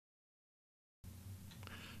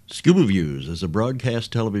Scuba Views is a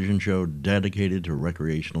broadcast television show dedicated to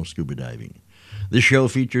recreational scuba diving. This show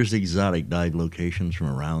features exotic dive locations from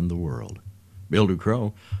around the world. Bill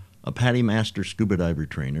Duckro, a Padi master scuba diver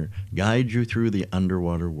trainer, guides you through the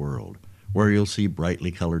underwater world, where you'll see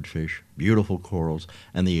brightly colored fish, beautiful corals,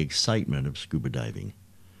 and the excitement of scuba diving.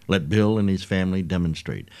 Let Bill and his family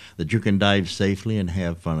demonstrate that you can dive safely and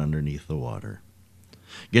have fun underneath the water.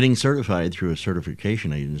 Getting certified through a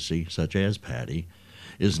certification agency such as Padi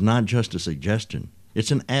is not just a suggestion,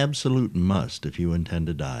 it's an absolute must if you intend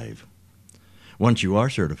to dive. Once you are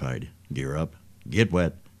certified, gear up, get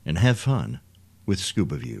wet, and have fun with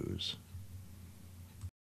Scuba Views.